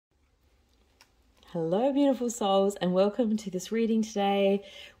Hello, beautiful souls, and welcome to this reading today.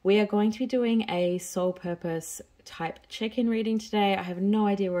 We are going to be doing a soul purpose type check-in reading today. I have no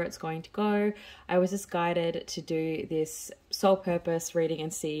idea where it's going to go. I was just guided to do this soul purpose reading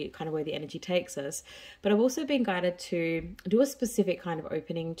and see kind of where the energy takes us. But I've also been guided to do a specific kind of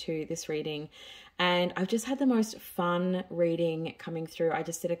opening to this reading. And I've just had the most fun reading coming through. I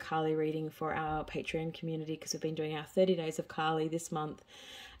just did a Kali reading for our Patreon community because we've been doing our 30 days of Kali this month.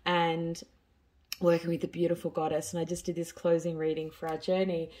 And working with the beautiful goddess, and I just did this closing reading for our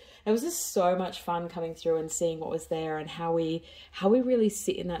journey. It was just so much fun coming through and seeing what was there and how we really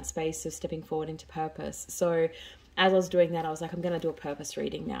sit in that space of stepping forward into purpose. So as I was doing that, I was like, I'm going to do a purpose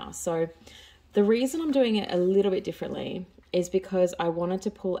reading now. So the reason I'm doing it a little bit differently is because I wanted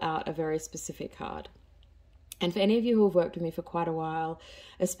to pull out a very specific card. And for any of you who have worked with me for quite a while,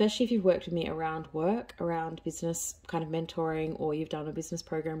 especially if you've worked with me around work, around business kind of mentoring, or you've done a business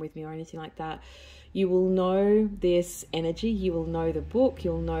program with me or anything like that, you will know this energy. You will know the book.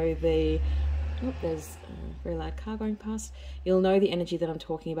 You'll know the... Oh, there's a very loud car going past. You'll know the energy that I'm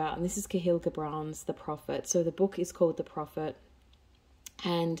talking about. And this is Khalil Gibran's The Prophet. So the book is called The Prophet.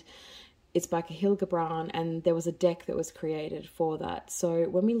 And it's by Khalil Gibran. And there was a deck that was created for that. So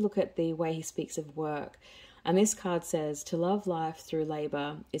when we look at the way he speaks of work, and this card says, to love life through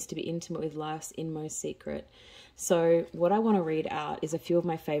labor is to be intimate with life's inmost secret. So what I want to read out is a few of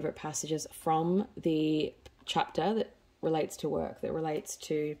my favorite passages from the chapter that relates to work, that relates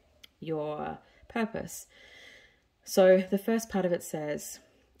to your purpose. So the first part of it says,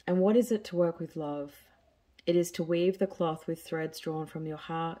 and what is it to work with love? It is to weave the cloth with threads drawn from your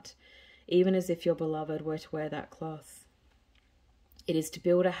heart, even as if your beloved were to wear that cloth. It is to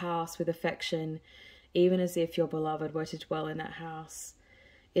build a house with affection, even as if your beloved were to dwell in that house.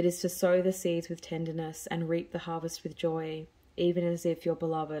 It is to sow the seeds with tenderness and reap the harvest with joy, even as if your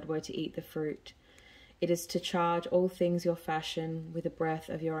beloved were to eat the fruit. It is to charge all things your fashion with the breath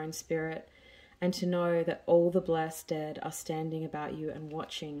of your own spirit, and to know that all the blessed dead are standing about you and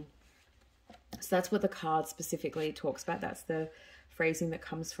watching. So that's what the card specifically talks about. That's the phrasing that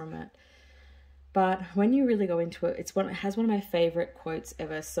comes from it. But when you really go into it, it has one of my favorite quotes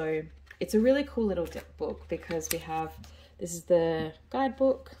ever. So it's a really cool little book because we have, this is the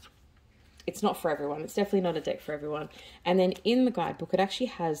guidebook. It's not for everyone. It's definitely not a deck for everyone. And then in the guidebook, it actually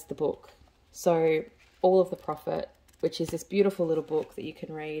has the book. So all of The Prophet, which is this beautiful little book that you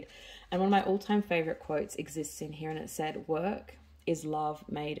can read. And one of my all-time favorite quotes exists in here, and it said, work is love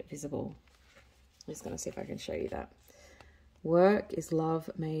made visible. I'm just going to see if I can show you that. Work is love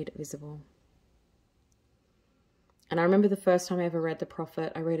made visible. And I remember the first time I ever read The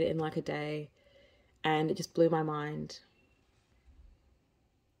Prophet, I read it in like a day, and it just blew my mind.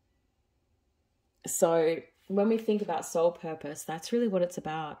 So when we think about soul purpose, that's really what it's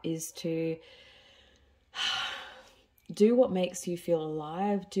about, is to do what makes you feel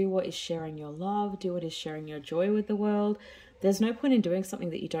alive, do what is sharing your love, do what is sharing your joy with the world. There's no point in doing something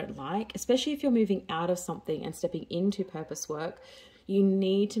that you don't like, especially if you're moving out of something and stepping into purpose work. You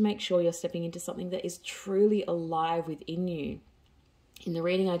need to make sure you're stepping into something that is truly alive within you. In the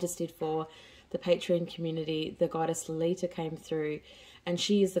reading I just did for the Patreon community, the goddess Lilith came through, and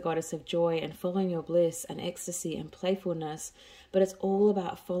she is the goddess of joy and following your bliss and ecstasy and playfulness. But it's all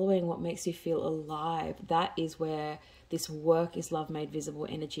about following what makes you feel alive. That is where this work is love made visible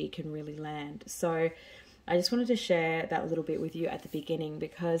energy can really land. So I just wanted to share that a little bit with you at the beginning,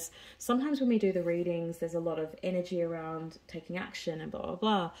 because sometimes when we do the readings, there's a lot of energy around taking action and blah, blah,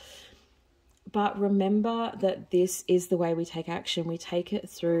 blah. But remember that this is the way we take action. We take it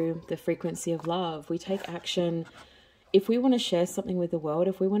through the frequency of love. We take action if we want to share something with the world,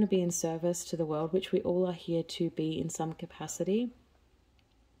 if we want to be in service to the world, which we all are here to be in some capacity,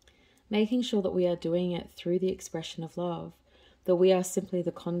 making sure that we are doing it through the expression of love, that we are simply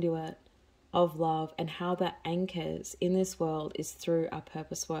the conduit of love, and how that anchors in this world is through our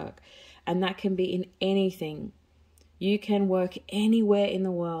purpose work. And that can be in anything. You can work anywhere in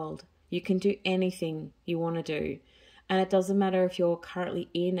the world. You can do anything you want to do. And it doesn't matter if you're currently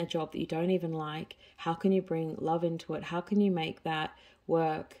in a job that you don't even like. How can you bring love into it? How can you make that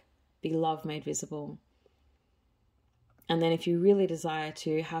work be love made visible? And then if you really desire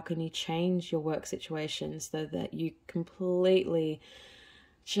to, how can you change your work situation so that you completely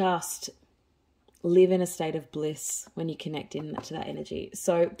just live in a state of bliss when you connect into that energy?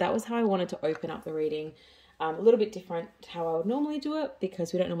 So that was how I wanted to open up the reading. A little bit different to how I would normally do it,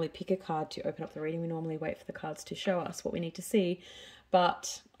 because we don't normally pick a card to open up the reading. We normally wait for the cards to show us what we need to see.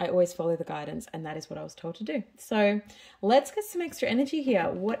 but I always follow the guidance, and that is what I was told to do. So let's get some extra energy here.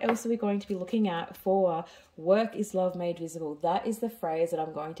 What else are we going to be looking at for work is love made visible? That is the phrase that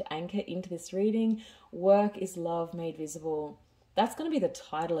I'm going to anchor into this reading. Work is love made visible. That's going to be the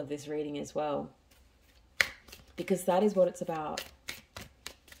title of this reading as well, because that is what it's about.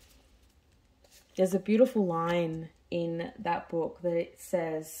 There's a beautiful line in that book that it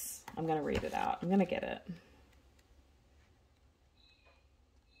says, I'm going to read it out. I'm going to get it.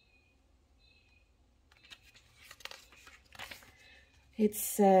 It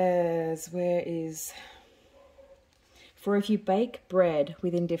says, for if you bake bread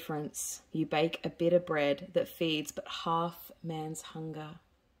with indifference, you bake a bitter bread that feeds but half man's hunger.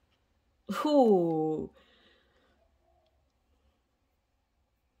 Ooh.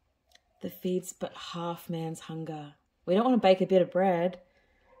 That feeds but half man's hunger. We don't want to bake a bit of bread.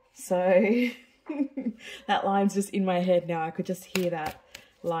 So that line's just in my head now. I could just hear that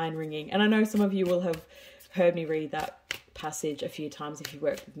line ringing. And I know some of you will have heard me read that passage a few times if you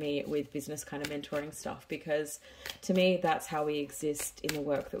work with me with business kind of mentoring stuff, because to me that's how we exist in the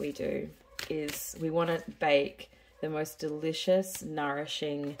work that we do, is we want to bake the most delicious,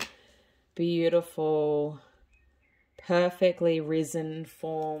 nourishing, beautiful, perfectly risen,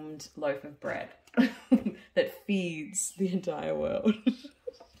 formed loaf of bread that feeds the entire world.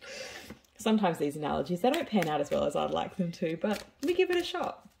 Sometimes these analogies, they don't pan out as well as I'd like them to, but we give it a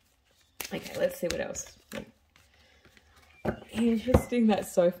shot. Okay, let's see what else. Interesting.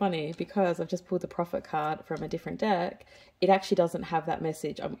 That's so funny, because I've just pulled the prophet card from a different deck. It actually doesn't have that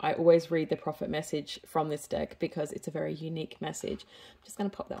message. I always read the prophet message from this deck because it's a very unique message. I'm just going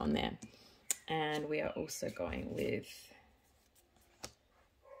to pop that on there. And we are also going with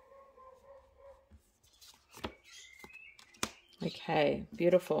okay,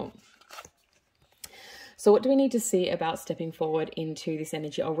 beautiful. So what do we need to see about stepping forward into this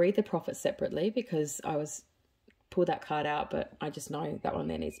energy? I'll read the prophet separately because I was pull that card out, but I just know that one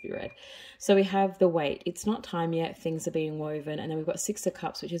there needs to be read. So we have the wait. It's not time yet. Things are being woven. And then we've got Six of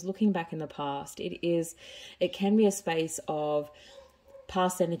Cups, which is looking back in the past. It can be a space of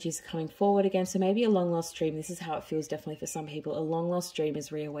past energies coming forward again. So maybe a long lost dream. This is how it feels definitely for some people. A long lost dream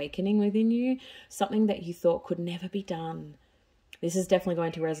is reawakening within you. Something that you thought could never be done. This is definitely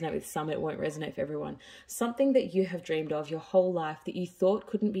going to resonate with some. It won't resonate for everyone. Something that you have dreamed of your whole life that you thought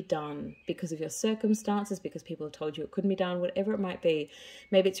couldn't be done because of your circumstances, because people have told you it couldn't be done, whatever it might be.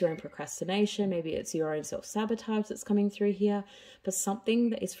 Maybe it's your own procrastination. Maybe it's your own self-sabotage that's coming through here. But something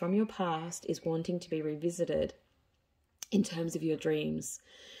that is from your past is wanting to be revisited in terms of your dreams.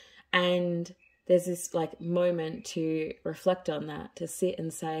 And there's this like moment to reflect on that, to sit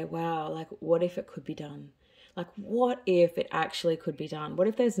and say, wow, like what if it could be done? Like, what if it actually could be done? What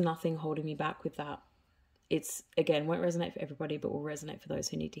if there's nothing holding me back with that? It's, again, won't resonate for everybody, but will resonate for those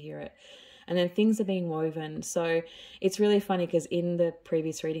who need to hear it. And then things are being woven. So it's really funny because in the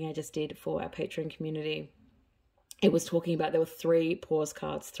previous reading I just did for our Patreon community, it was talking about there were 3 pause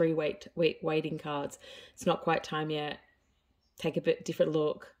cards, 3 waiting cards. It's not quite time yet. Take a bit different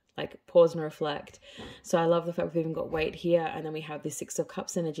look. Like pause and reflect. So I love the fact we've even got wait here, and then we have this Six of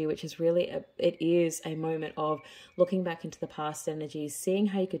Cups energy, which is really it is a moment of looking back into the past energies, seeing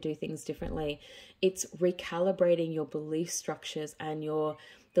how you could do things differently. It's recalibrating your belief structures and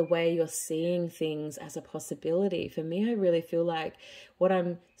the way you're seeing things as a possibility. For me, I really feel like what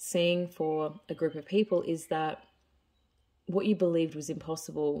I'm seeing for a group of people is that what you believed was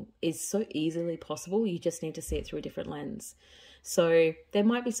impossible is so easily possible. You just need to see it through a different lens. So there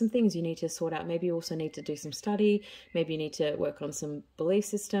might be some things you need to sort out. Maybe you also need to do some study. Maybe you need to work on some belief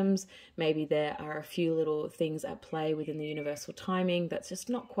systems. Maybe there are a few little things at play within the universal timing that's just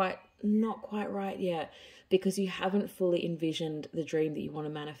not quite right yet, because you haven't fully envisioned the dream that you want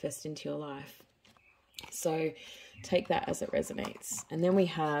to manifest into your life. So take that as it resonates. And then we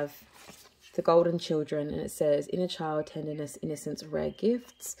have the Golden Children, and it says inner child, tenderness, innocence, rare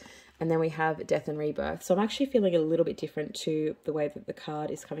gifts. And then we have death and rebirth. So I'm actually feeling a little bit different to the way that the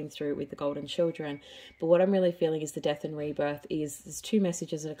card is coming through with the Golden Children. But what I'm really feeling is the death and rebirth is, there's 2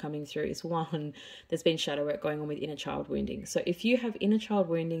 messages that are coming through. Is one, there's been shadow work going on with inner child wounding. So if you have inner child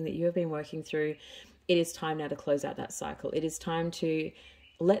wounding that you have been working through, it is time now to close out that cycle. It is time to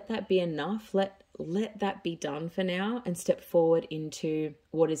let that be enough. Let that be done for now and step forward into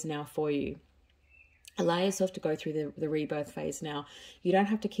what is now for you. Allow yourself to go through the rebirth phase now. You don't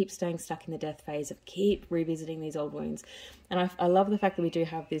have to keep staying stuck in the death phase of keep revisiting these old wounds. And I love the fact that we do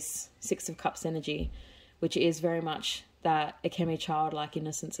have this Six of Cups energy, which is very much that it can be childlike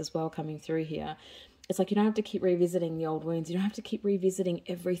innocence as well coming through here. It's like you don't have to keep revisiting the old wounds. You don't have to keep revisiting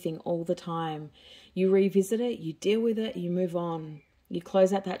everything all the time. You revisit it, you deal with it, you move on. You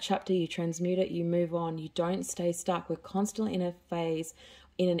close out that chapter, you transmute it, you move on. You don't stay stuck. We're constantly in a phase,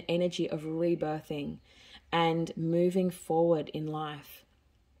 in an energy of rebirthing and moving forward in life.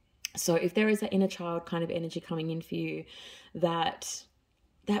 So if there is that inner child kind of energy coming in for you, that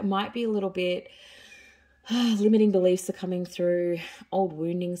might be a little bit limiting beliefs are coming through, old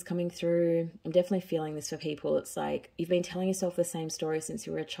woundings coming through. I'm definitely feeling this for people. It's like you've been telling yourself the same story since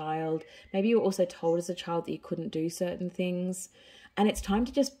you were a child. Maybe you were also told as a child that you couldn't do certain things. And it's time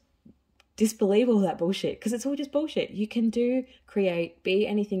to just disbelieve all that bullshit, because it's all just bullshit. You can do, create, be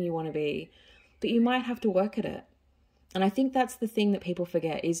anything you want to be, but you might have to work at it. And I think that's the thing that people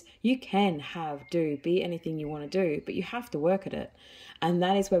forget is you can have, do, be anything you want to do, but you have to work at it. And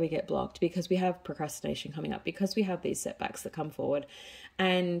that is where we get blocked, because we have procrastination coming up, because we have these setbacks that come forward,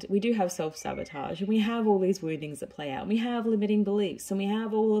 and we do have self-sabotage, and we have all these woundings that play out, and we have limiting beliefs, and we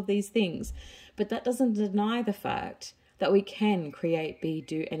have all of these things. But that doesn't deny the fact that we can create, be,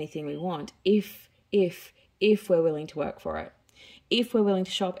 do anything we want if we're willing to work for it. If we're willing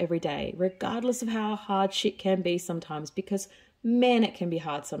to show up every day, regardless of how hard shit can be sometimes, because man, it can be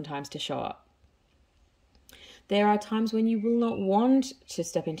hard sometimes to show up. There are times when you will not want to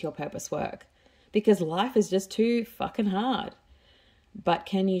step into your purpose work because life is just too fucking hard. But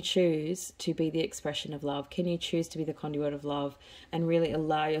can you choose to be the expression of love? Can you choose to be the conduit of love and really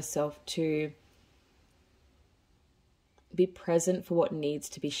allow yourself to be present for what needs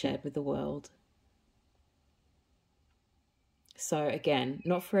to be shared with the world? So again,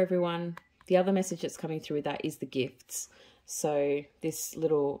 not for everyone. The other message that's coming through with that is the gifts. So this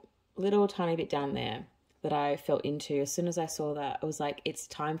little tiny bit down there that I felt into, as soon as I saw that, I was like, it's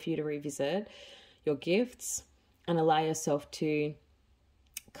time for you to revisit your gifts and allow yourself to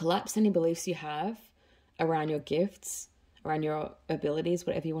collapse any beliefs you have around your gifts, around your abilities,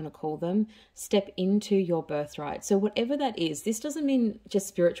 whatever you want to call them. Step into your birthright. So whatever that is, this doesn't mean just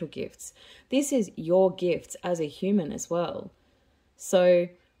spiritual gifts. This is your gifts as a human as well. So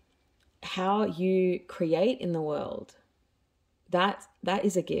how you create in the world, that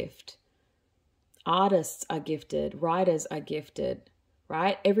is a gift. Artists are gifted, writers are gifted,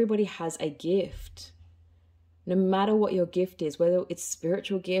 right? Everybody has a gift. No matter what your gift is, whether it's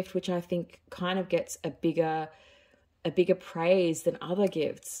spiritual gift, which I think kind of gets a bigger praise than other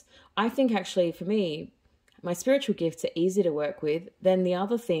gifts. I think actually for me, my spiritual gifts are easier to work with than the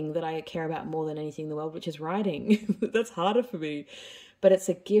other thing that I care about more than anything in the world, which is writing. That's harder for me. But it's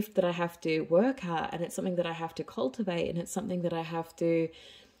a gift that I have to work at, and it's something that I have to cultivate, and it's something that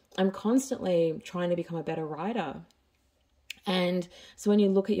I'm constantly trying to become a better writer. And so when you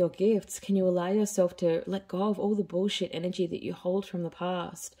look at your gifts, can you allow yourself to let go of all the bullshit energy that you hold from the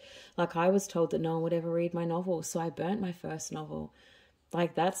past? Like I was told that no one would ever read my novel, so I burnt my first novel.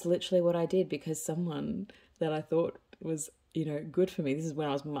 Like that's literally what I did because someone that I thought was, good for me. This is when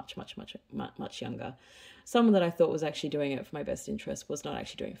I was much, much, much, much younger. Someone that I thought was actually doing it for my best interest was not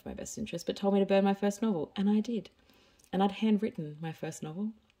actually doing it for my best interest, but told me to burn my first novel. And I did. And I'd handwritten my first novel.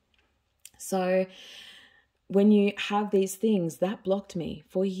 So when you have these things, that blocked me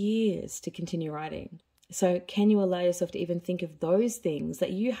for years to continue writing. So can you allow yourself to even think of those things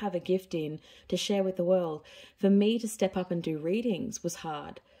that you have a gift in to share with the world? For me to step up and do readings was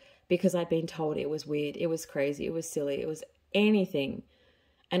hard because I'd been told it was weird, it was crazy, it was silly, it was anything.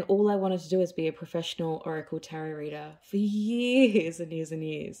 And all I wanted to do was be a professional Oracle tarot reader for years and years and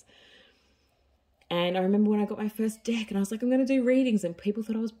years. And I remember when I got my first deck and I was like, I'm going to do readings, and people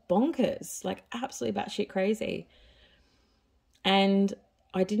thought I was bonkers, like absolutely batshit crazy. And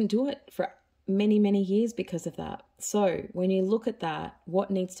I didn't do it for many, many years because of that. So when you look at that,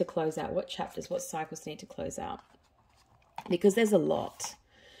 what needs to close out? What chapters, what cycles need to close out? Because there's a lot.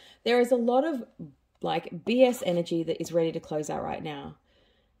 There is a lot of like BS energy that is ready to close out right now.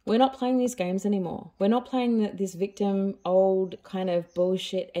 We're not playing these games anymore. We're not playing this victim, old kind of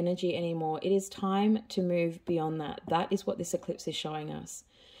bullshit energy anymore. It is time to move beyond that. That is what this eclipse is showing us.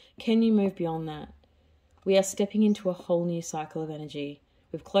 Can you move beyond that? We are stepping into a whole new cycle of energy.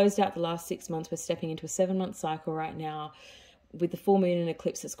 We've closed out the last 6 months. We're stepping into a 7-month cycle right now with the full moon and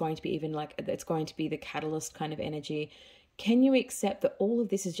eclipse. It's going to be it's going to be the catalyst kind of energy. Can you accept that all of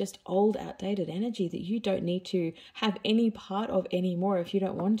this is just old, outdated energy that you don't need to have any part of anymore if you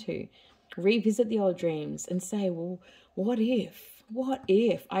don't want to? Revisit the old dreams and say, well, what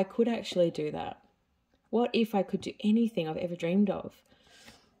if I could actually do that? What if I could do anything I've ever dreamed of?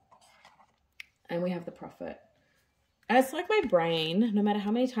 And we have the Prophet. And it's like my brain, no matter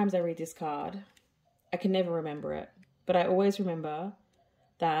how many times I read this card, I can never remember it. But I always remember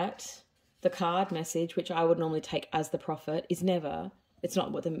that the card message, which I would normally take as the Prophet, is never, It's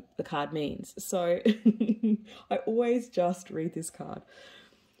not what the card means. So I always just read this card.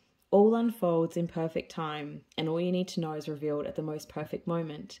 All unfolds in perfect time, and all you need to know is revealed at the most perfect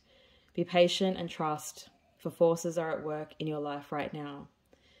moment. Be patient and trust, for forces are at work in your life right now.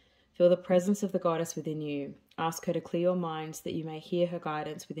 Feel the presence of the goddess within you. Ask her to clear your mind so that you may hear her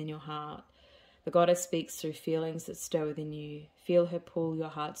guidance within your heart. The goddess speaks through feelings that stir within you. Feel her pull your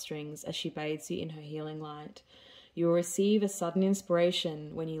heartstrings as she bathes you in her healing light. You will receive a sudden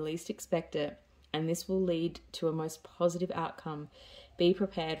inspiration when you least expect it, and this will lead to a most positive outcome. Be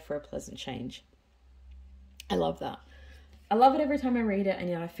prepared for a pleasant change. I love that. I love it every time I read it, and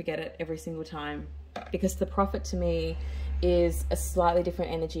yet I forget it every single time, because the prophet to me is a slightly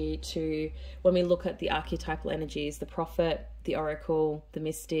different energy to when we look at the archetypal energies. The prophet, the oracle, the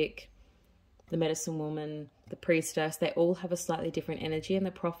mystic, the medicine woman, the priestess, they all have a slightly different energy, and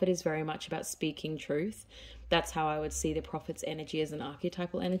the prophet is very much about speaking truth. That's how I would see the prophet's energy as an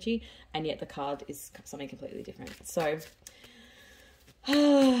archetypal energy, and yet the card is something completely different. So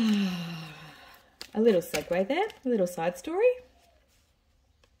a little segue there, a little side story.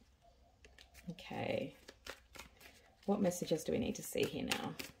 Okay, what messages do we need to see here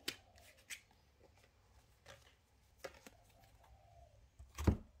now?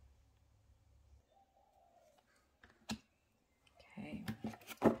 Okay,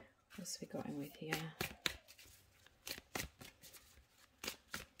 what's we going with here?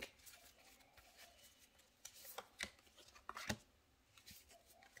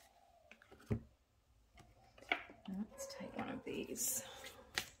 Let's take one of these.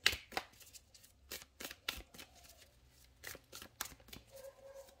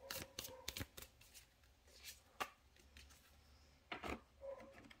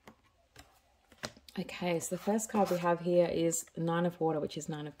 Okay, so the first card we have here is the Nine of Water, which is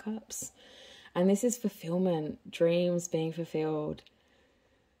Nine of Cups. And this is fulfillment, dreams being fulfilled.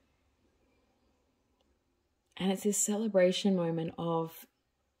 And it's this celebration moment of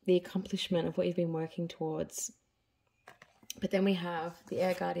the accomplishment of what you've been working towards. But then we have the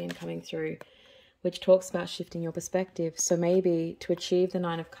Air Guardian coming through, which talks about shifting your perspective. So maybe to achieve the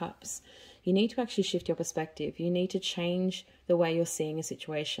Nine of Cups, you need to actually shift your perspective. You need to change the way you're seeing a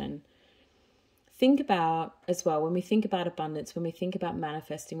situation. Think about, as well, when we think about abundance, when we think about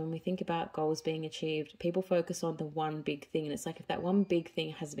manifesting, when we think about goals being achieved, people focus on the one big thing. And it's like, if that one big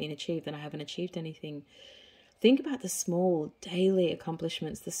thing has been achieved, then I haven't achieved anything. Think about the small daily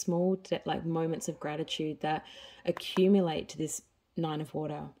accomplishments, the small like moments of gratitude that accumulate to this Nine of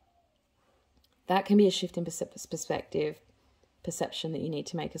Water. That can be a shift in perspective, perception that you need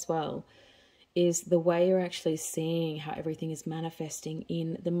to make as well, is the way you're actually seeing how everything is manifesting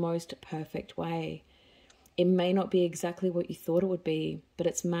in the most perfect way. It may not be exactly what you thought it would be, but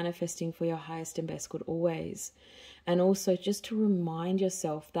it's manifesting for your highest and best good always. And also just to remind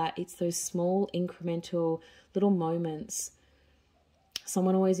yourself that it's those small incremental little moments.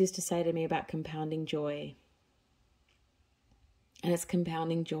 Someone always used to say to me about compounding joy. And it's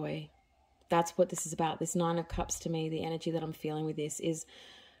compounding joy. That's what this is about. This Nine of Cups, to me, the energy that I'm feeling with this is,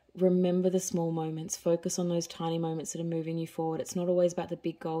 remember the small moments. Focus on those tiny moments that are moving you forward. It's not always about the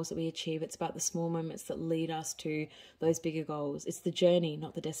big goals that we achieve. It's about the small moments that lead us to those bigger goals. It's the journey,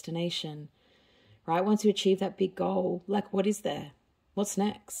 not the destination, right? Once you achieve that big goal, like, what is there? What's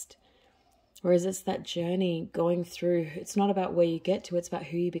next? Whereas it's that journey going through. It's not about where you get to. It's about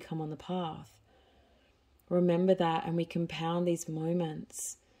who you become on the path. Remember that, and we compound these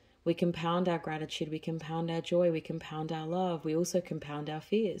moments. We compound our gratitude, we compound our joy, we compound our love. We also compound our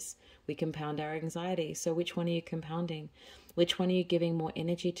fears. We compound our anxiety. So which one are you compounding? Which one are you giving more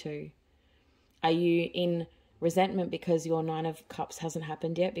energy to? Are you in resentment because your Nine of Cups hasn't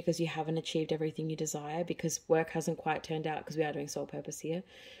happened yet, because you haven't achieved everything you desire, because work hasn't quite turned out, because we are doing soul purpose here?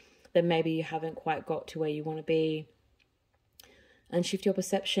 Then maybe you haven't quite got to where you want to be. And shift your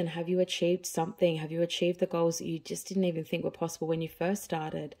perception. Have you achieved something? Have you achieved the goals that you just didn't even think were possible when you first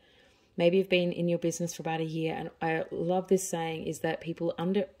started? Maybe you've been in your business for about a year, and I love this saying is that people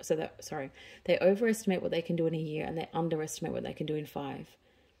they overestimate what they can do in a year, and they underestimate what they can do in 5.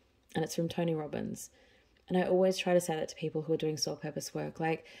 And it's from Tony Robbins. And I always try to say that to people who are doing soul purpose work.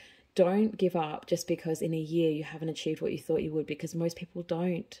 Like, don't give up just because in a year you haven't achieved what you thought you would, because most people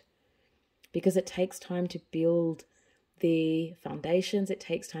don't. Because it takes time to build the foundations. It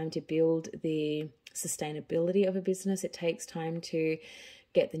takes time to build the sustainability of a business. It takes time to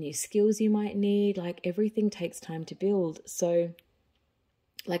get the new skills you might need. Like, everything takes time to build. So,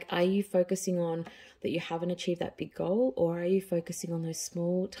 like, are you focusing on that you haven't achieved that big goal, or are you focusing on those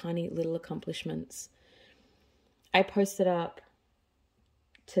small, tiny little accomplishments? I posted up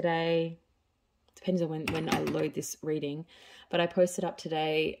today, Depends on when I load this reading. But I posted up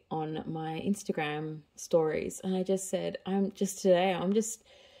today on my Instagram stories, and I just said, I'm choosing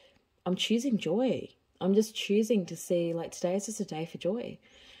joy. I'm just choosing to see, like, today is just a day for joy.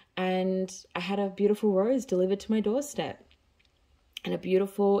 And I had a beautiful rose delivered to my doorstep, and a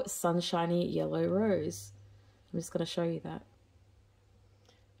beautiful sunshiny yellow rose. I'm just going to show you that.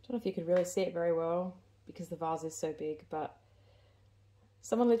 I don't know if you could really see it very well because the vase is so big, but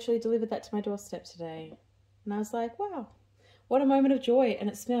someone literally delivered that to my doorstep today. And I was like, wow, what a moment of joy. And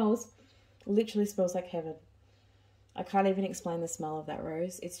it literally smells like heaven. I can't even explain the smell of that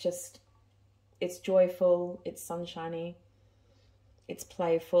rose. It's joyful, it's sunshiny, it's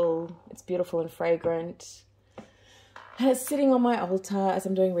playful, it's beautiful and fragrant. And it's sitting on my altar as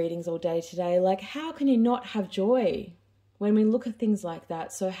I'm doing readings all day today. Like, how can you not have joy when we look at things like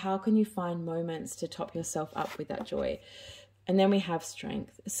that? So how can you find moments to top yourself up with that joy? And then we have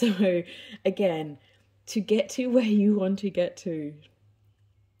strength. So again, to get to where you want to get to.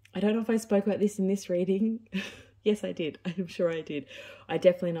 I don't know if I spoke about this in this reading. Yes, I did. I'm sure I did. I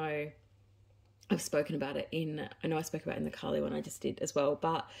definitely know I've spoken about it I know I spoke about it in the Kali one I just did as well.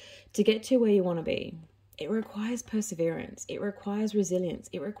 But to get to where you want to be, it requires perseverance. It requires resilience.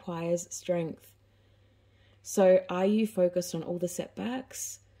 It requires strength. So are you focused on all the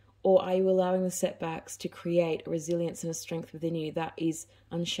setbacks, or are you allowing the setbacks to create a resilience and a strength within you that is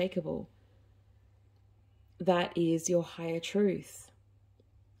unshakable? That is your higher truth.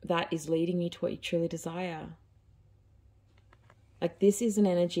 That is leading you to what you truly desire. Like, this is an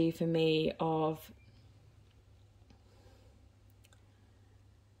energy for me of,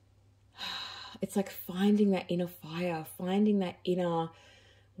 it's like finding that inner fire, finding that inner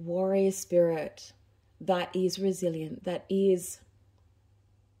warrior spirit that is resilient, that is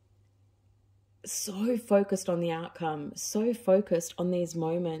so focused on the outcome, so focused on these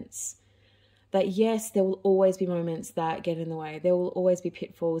moments that, yes, there will always be moments that get in the way. There will always be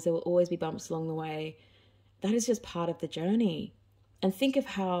pitfalls. There will always be bumps along the way. That is just part of the journey. And think of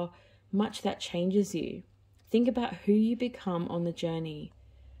how much that changes you. Think about who you become on the journey.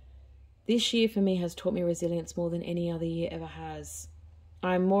 This year for me has taught me resilience more than any other year ever has.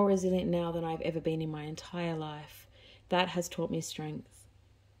 I'm more resilient now than I've ever been in my entire life. That has taught me strength.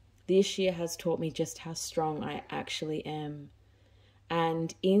 This year has taught me just how strong I actually am.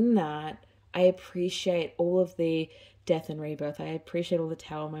 And in that, I appreciate all of the death and rebirth. I appreciate all the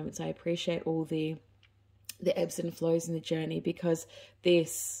tower moments. I appreciate all the ebbs and flows in the journey, because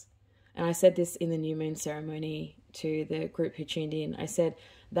this, and I said this in the new moon ceremony to the group who tuned in, I said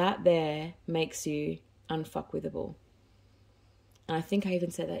that there makes you unfuckwithable. And I think I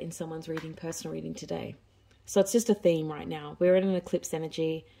even said that in someone's personal reading today. So it's just a theme right now. We're in an eclipse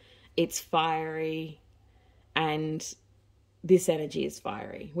energy. It's fiery, and this energy is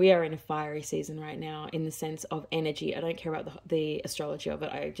fiery. We are in a fiery season right now in the sense of energy. I don't care about the astrology of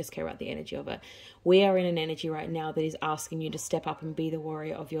it. I just care about the energy of it. We are in an energy right now that is asking you to step up and be the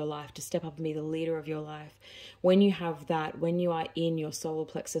warrior of your life, to step up and be the leader of your life. When you have that, when you are in your solar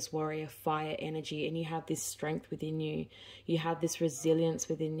plexus warrior fire energy, and you have this strength within you, you have this resilience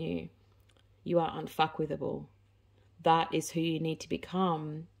within you, you are unfuckwithable. That is who you need to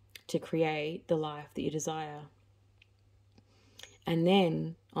become to create the life that you desire. And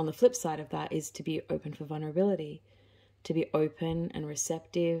then on the flip side of that is to be open for vulnerability, to be open and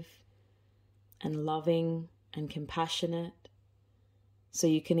receptive and loving and compassionate, so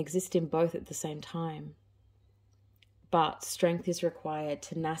you can exist in both at the same time. But strength is required,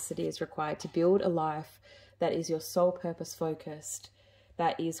 tenacity is required to build a life that is your sole purpose focused,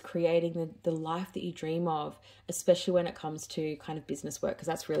 that is creating the life that you dream of, especially when it comes to kind of business work, because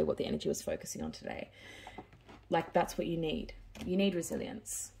that's really what the energy was focusing on today. Like, that's what you need. You need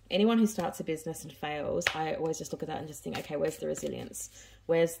resilience. Anyone who starts a business and fails, I always just look at that and just think, okay, where's the resilience?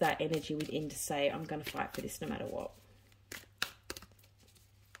 Where's that energy within to say, I'm going to fight for this no matter what?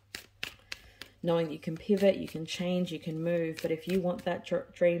 Knowing that you can pivot, you can change, you can move. But if you want that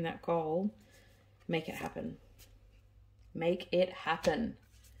dream, that goal, make it happen. Make it happen.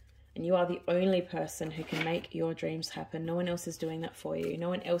 And you are the only person who can make your dreams happen. No one else is doing that for you. No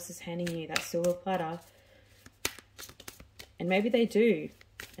one else is handing you that silver platter. And maybe they do,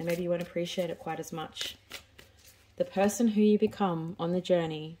 and maybe you won't appreciate it quite as much. The person who you become on the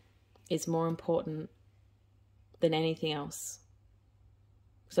journey is more important than anything else.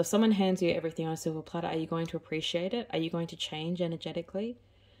 So if someone hands you everything on a silver platter, are you going to appreciate it? Are you going to change energetically?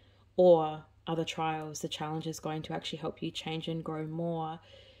 Or are the trials, the challenges going to actually help you change and grow more,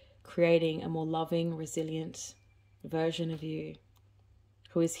 creating a more loving, resilient version of you,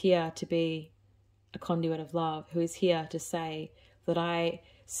 who is here to be a conduit of love, who is here to say that I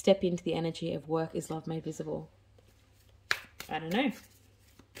step into the energy of work is love made visible? I don't know.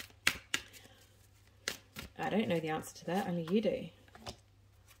 I don't know the answer to that, only you do.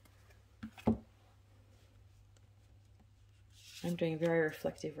 I'm doing a very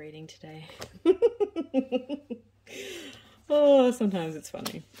reflective reading today. Oh, sometimes it's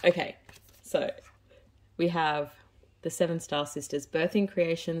funny. Okay, so we have the 7 star sisters: birthing,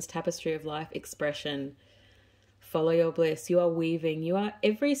 creations, tapestry of life, expression, follow your bliss. You are weaving. You are,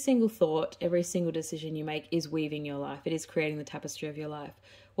 every single thought, every single decision you make is weaving your life. It is creating the tapestry of your life.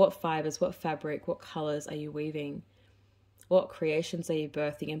 What fibers, what fabric, what colors are you weaving? What creations are you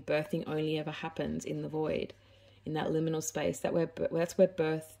birthing? And birthing only ever happens in the void, in that liminal space. That's where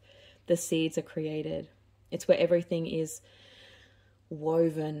birth, the seeds are created. It's where everything is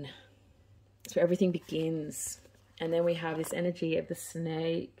woven. It's where everything begins. And then we have this energy of the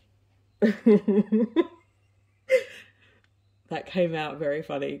snake. That came out very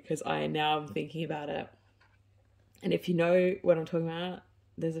funny because I'm thinking about it. And if you know what I'm talking about,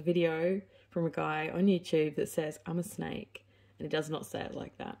 there's a video from a guy on YouTube that says, I'm a snake. And it does not say it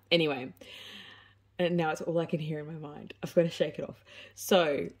like that. Anyway, and now it's all I can hear in my mind. I've got to shake it off.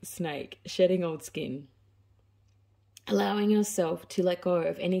 So, snake, shedding old skin. Allowing yourself to let go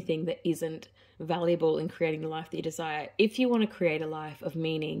of anything that isn't valuable in creating the life that you desire. If you want to create a life of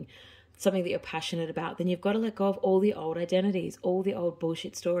meaning, something that you're passionate about, then you've got to let go of all the old identities, all the old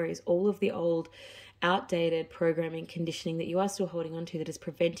bullshit stories, all of the old outdated programming, conditioning that you are still holding on to that is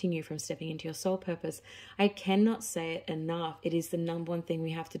preventing you from stepping into your soul purpose. I cannot say it enough. It is the number one thing we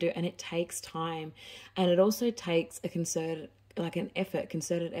have to do, and it takes time. And it also takes a concerted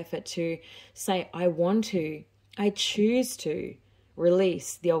effort to say, I choose to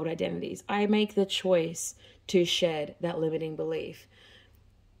release the old identities. I make the choice to shed that limiting belief.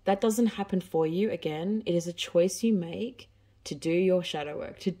 That doesn't happen for you. Again, it is a choice you make to do your shadow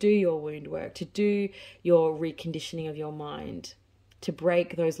work, to do your wound work, to do your reconditioning of your mind, to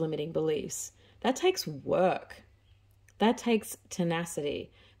break those limiting beliefs. That takes work. That takes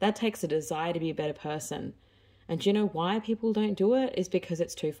tenacity. That takes a desire to be a better person. And do you know why people don't do it? Is because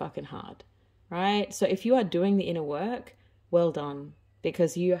it's too fucking hard, right? So if you are doing the inner work, well done.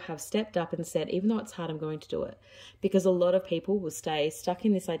 Because you have stepped up and said, even though it's hard, I'm going to do it. Because a lot of people will stay stuck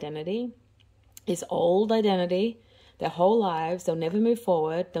in this identity, this old identity, their whole lives. They'll never move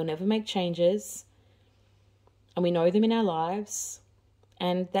forward. They'll never make changes. And we know them in our lives.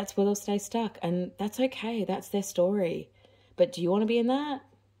 And that's where they'll stay stuck. And that's okay. That's their story. But do you want to be in that?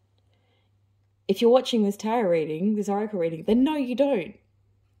 If you're watching this tarot reading, this oracle reading, then no, you don't.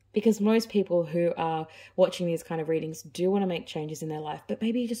 Because most people who are watching these kind of readings do want to make changes in their life, but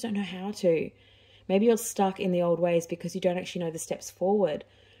maybe you just don't know how to. Maybe you're stuck in the old ways because you don't actually know the steps forward.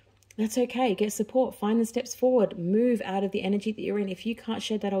 That's okay. Get support. Find the steps forward. Move out of the energy that you're in. If you can't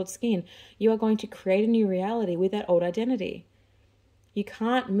shed that old skin, you are going to create a new reality with that old identity. You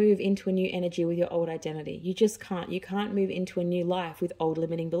can't move into a new energy with your old identity. You just can't. You can't move into a new life with old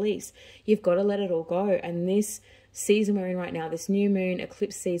limiting beliefs. You've got to let it all go. And this season we're in right now, this new moon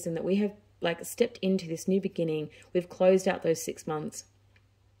eclipse season that we have stepped into, this new beginning, we've closed out those 6 months.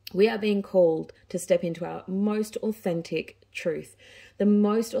 We are being called to step into our most authentic truth, the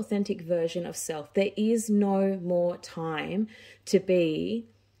most authentic version of self. There is no more time to be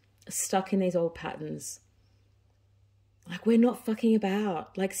stuck in these old patterns. We're not fucking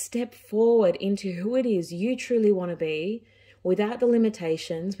about. Step forward into who it is you truly want to be without the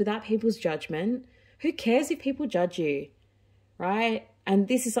limitations, without people's judgment. Who cares if people judge you, right? And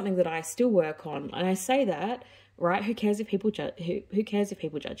this is something that I still work on. And I say that, right? Who cares if people judge? Who cares if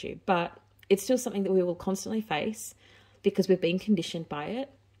people judge you? But it's still something that we will constantly face because we've been conditioned by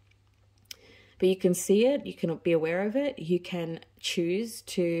it. But you can see it. You can be aware of it. You can choose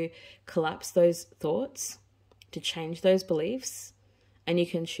to collapse those thoughts, to change those beliefs. And you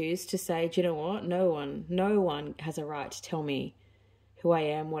can choose to say, do you know what? No one has a right to tell me who I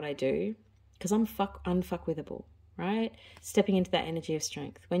am, what I do. Because I'm unfuckwithable, right? Stepping into that energy of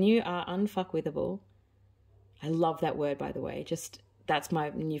strength. When you are unfuckwithable, I love that word, by the way. That's my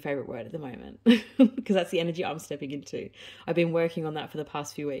new favorite word at the moment. Because that's the energy I'm stepping into. I've been working on that for the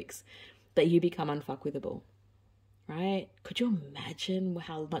past few weeks. That you become unfuckwithable, right? Could you imagine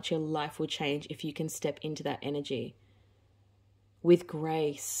how much your life will change if you can step into that energy? With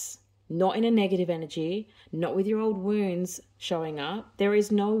grace. Not in a negative energy, not with your old wounds showing up. There is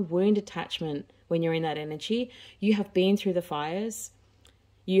no wound attachment when you're in that energy. You have been through the fires.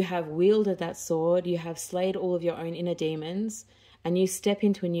 You have wielded that sword. You have slayed all of your own inner demons. And you step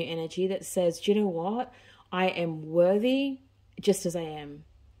into a new energy that says, do you know what? I am worthy just as I am.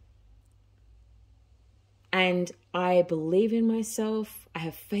 And I believe in myself. I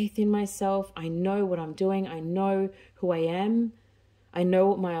have faith in myself. I know what I'm doing. I know who I am. I know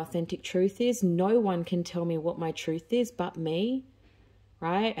what my authentic truth is. No one can tell me what my truth is but me,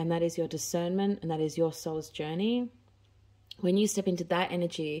 right? And that is your discernment, and that is your soul's journey. When you step into that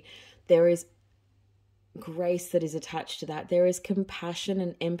energy, there is grace that is attached to that. There is compassion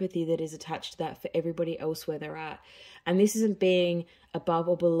and empathy that is attached to that for everybody else where they're at. And this isn't being above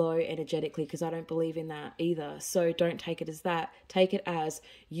or below energetically, because I don't believe in that either. So don't take it as that. Take it as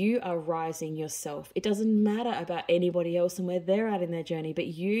you are rising yourself. It doesn't matter about anybody else and where they're at in their journey, but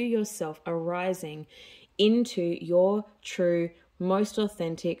you yourself are rising into your true, most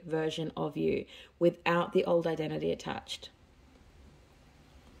authentic version of you without the old identity attached.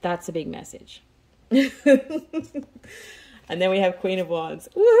 That's a big message. And then we have Queen of Wands.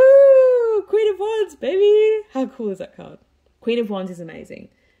 Woohoo! Queen of Wands, baby! How cool is that card? Queen of Wands is amazing.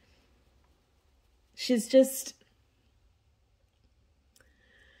 She's just...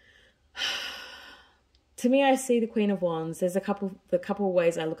 To me, I see the Queen of Wands. There's a couple of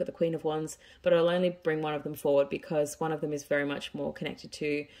ways I look at the Queen of Wands, but I'll only bring one of them forward because one of them is very much more connected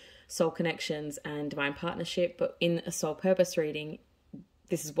to soul connections and divine partnership. But in a soul purpose reading,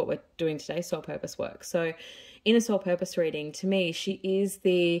 this is what we're doing today, soul purpose work. So in a soul purpose reading, to me, she is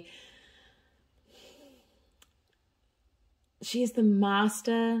the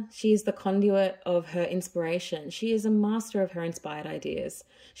master. She is the conduit of her inspiration. She is a master of her inspired ideas.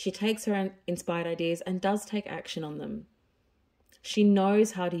 She takes her inspired ideas and does take action on them. She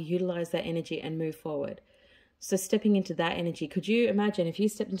knows how to utilize that energy and move forward. So stepping into that energy, could you imagine if you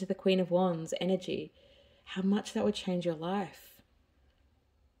stepped into the Queen of Wands energy, how much that would change your life?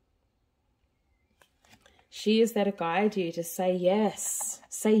 She is there to guide you to say yes.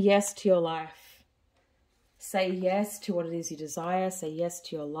 Say yes to your life. Say yes to what it is you desire. Say yes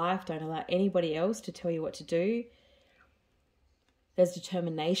to your life. Don't allow anybody else to tell you what to do. There's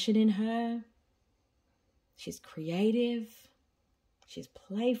determination in her. She's creative. She's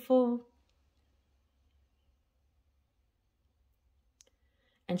playful.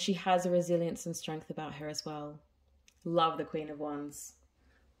 And she has a resilience and strength about her as well. Love the Queen of Wands.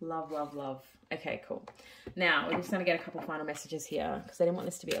 Love, love, love. Okay, cool. Now, we're just going to get a couple final messages here because I didn't want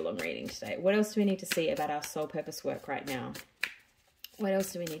this to be a long reading today. What else do we need to see about our soul purpose work right now? What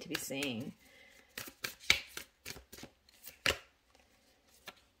else do we need to be seeing?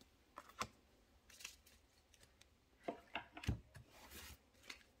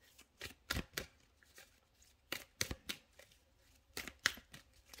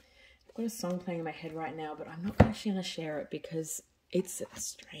 I've got a song playing in my head right now, but I'm not actually going to share it because it's a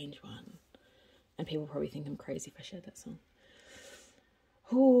strange one. And people probably think I'm crazy if I share that song.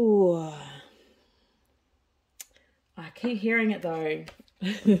 Ooh. I keep hearing it though.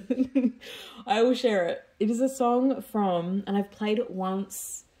 I will share it. It is a song from, and I've played it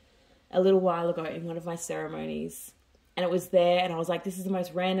once a little while ago in one of my ceremonies. And it was there and I was like, this is the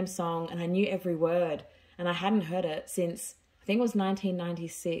most random song. And I knew every word. And I hadn't heard it since, I think it was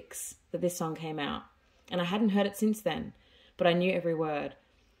 1996 that this song came out. And I hadn't heard it since then. But I knew every word.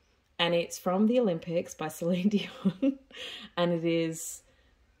 And it's from the Olympics by Celine Dion. And it is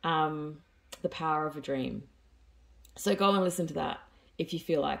The Power of a Dream. So go and listen to that if you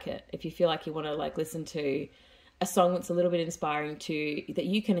feel like it. If you feel like you want to like listen to a song that's a little bit inspiring to that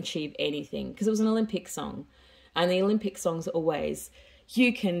you can achieve anything. Because it was an Olympic song. And the Olympic songs are always,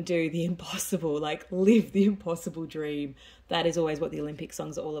 you can do the impossible, like live the impossible dream. That is always what the Olympic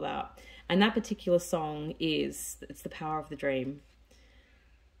songs are all about. And that particular song it's The Power of the Dream.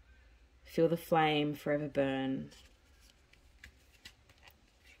 Feel the flame forever burn.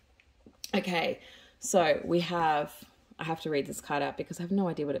 Okay, so we have, I have to read this card out because I have no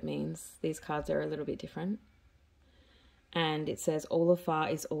idea what it means. These cards are a little bit different. And it says, all afar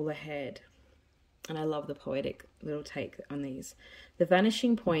is all ahead. And I love the poetic little take on these. The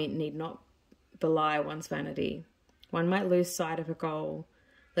vanishing point need not belie one's vanity. One might lose sight of a goal.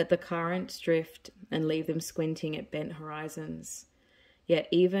 Let the currents drift and leave them squinting at bent horizons. Yet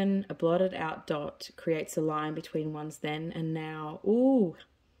even a blotted out dot creates a line between one's then and now. Ooh!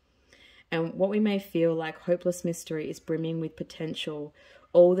 And what we may feel like hopeless mystery is brimming with potential.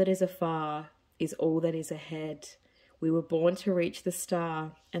 All that is afar is all that is ahead. We were born to reach the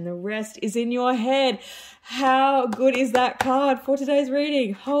star, and the rest is in your head. How good is that card for today's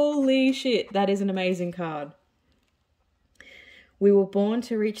reading? Holy shit, that is an amazing card. We were born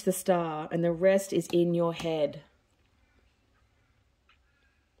to reach the star, and the rest is in your head.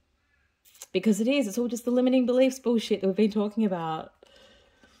 Because it is. It's all just the limiting beliefs bullshit that we've been talking about.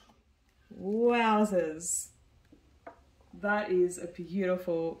 Wowzers. That is a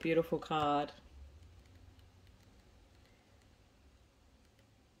beautiful, beautiful card.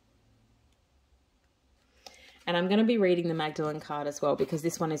 And I'm going to be reading the Magdalene card as well, because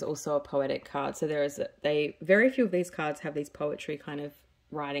this one is also a poetic card. So very few of these cards have these poetry kind of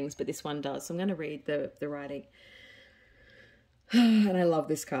writings, but this one does. So I'm going to read the writing. And I love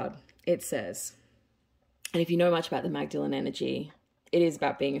this card. It says, and if you know much about the Magdalene energy, it is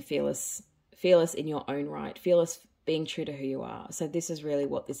about being fearless in your own right, fearless, being true to who you are. So this is really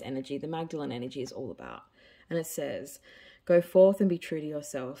what this energy, the Magdalene energy, is all about. And it says, go forth and be true to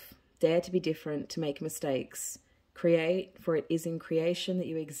yourself. Dare to be different, to make mistakes. Create, for it is in creation that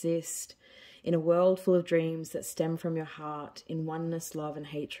you exist, in a world full of dreams that stem from your heart, in oneness, love and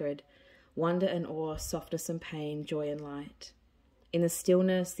hatred, wonder and awe, softness and pain, joy and light. In the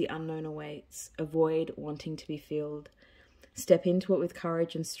stillness, the unknown awaits. Avoid wanting to be filled. Step into it with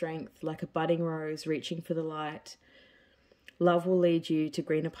courage and strength, like a budding rose reaching for the light. Love will lead you to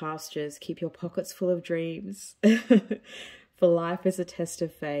greener pastures. Keep your pockets full of dreams. For life is a test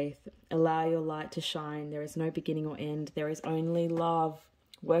of faith. Allow your light to shine. There is no beginning or end. There is only love.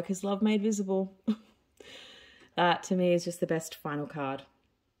 Work is love made visible. That to me is just the best final card.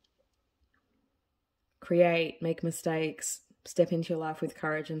 Create, make mistakes, step into your life with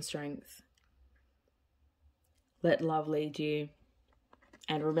courage and strength. Let love lead you.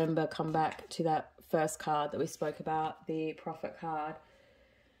 And remember, come back to that first card that we spoke about, the Prophet card,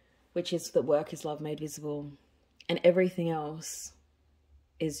 which is that work is love made visible. And everything else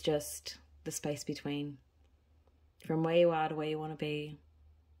is just the space between. From where you are to where you want to be.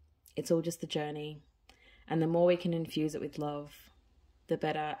 It's all just the journey. And the more we can infuse it with love, the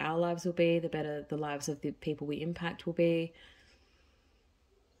better our lives will be, the better the lives of the people we impact will be.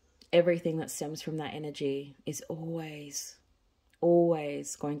 Everything that stems from that energy is always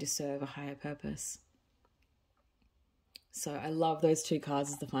going to serve a higher purpose. So I love those two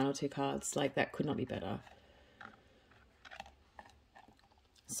cards as the final two cards. Like, that could not be better.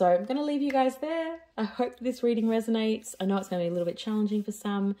 So I'm going to leave you guys there. I hope this reading resonates. I know it's going to be a little bit challenging for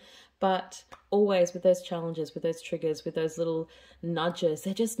some, but always with those challenges, with those triggers, with those little nudges,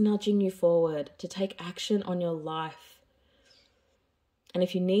 they're just nudging you forward to take action on your life. And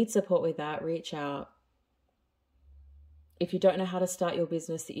if you need support with that, reach out. If you don't know how to start your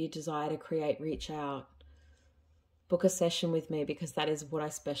business that you desire to create, reach out. Book a session with me, because that is what I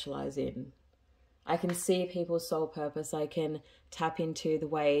specialize in. I can see people's soul purpose. I can tap into the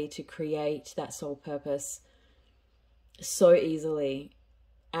way to create that soul purpose so easily.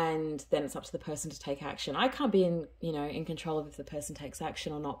 And then it's up to the person to take action. I can't be in control of if the person takes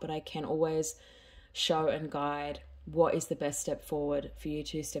action or not, but I can always show and guide what is the best step forward for you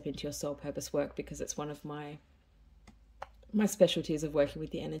to step into your soul purpose work, because it's one of my specialties of working with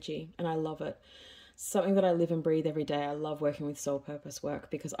the energy, and I love it. Something that I live and breathe every day. I love working with soul purpose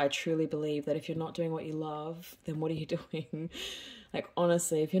work, because I truly believe that if you're not doing what you love, then what are you doing? Like,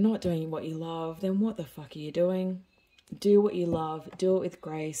 honestly, if you're not doing what you love, then what the fuck are you doing? Do what you love. Do it with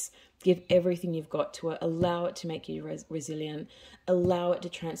grace. Give everything you've got to it. Allow it to make you resilient. Allow it to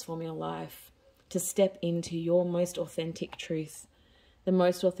transform your life, to step into your most authentic truth, the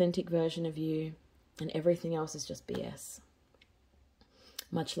most authentic version of you, and everything else is just BS.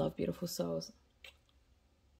 Much love, beautiful souls.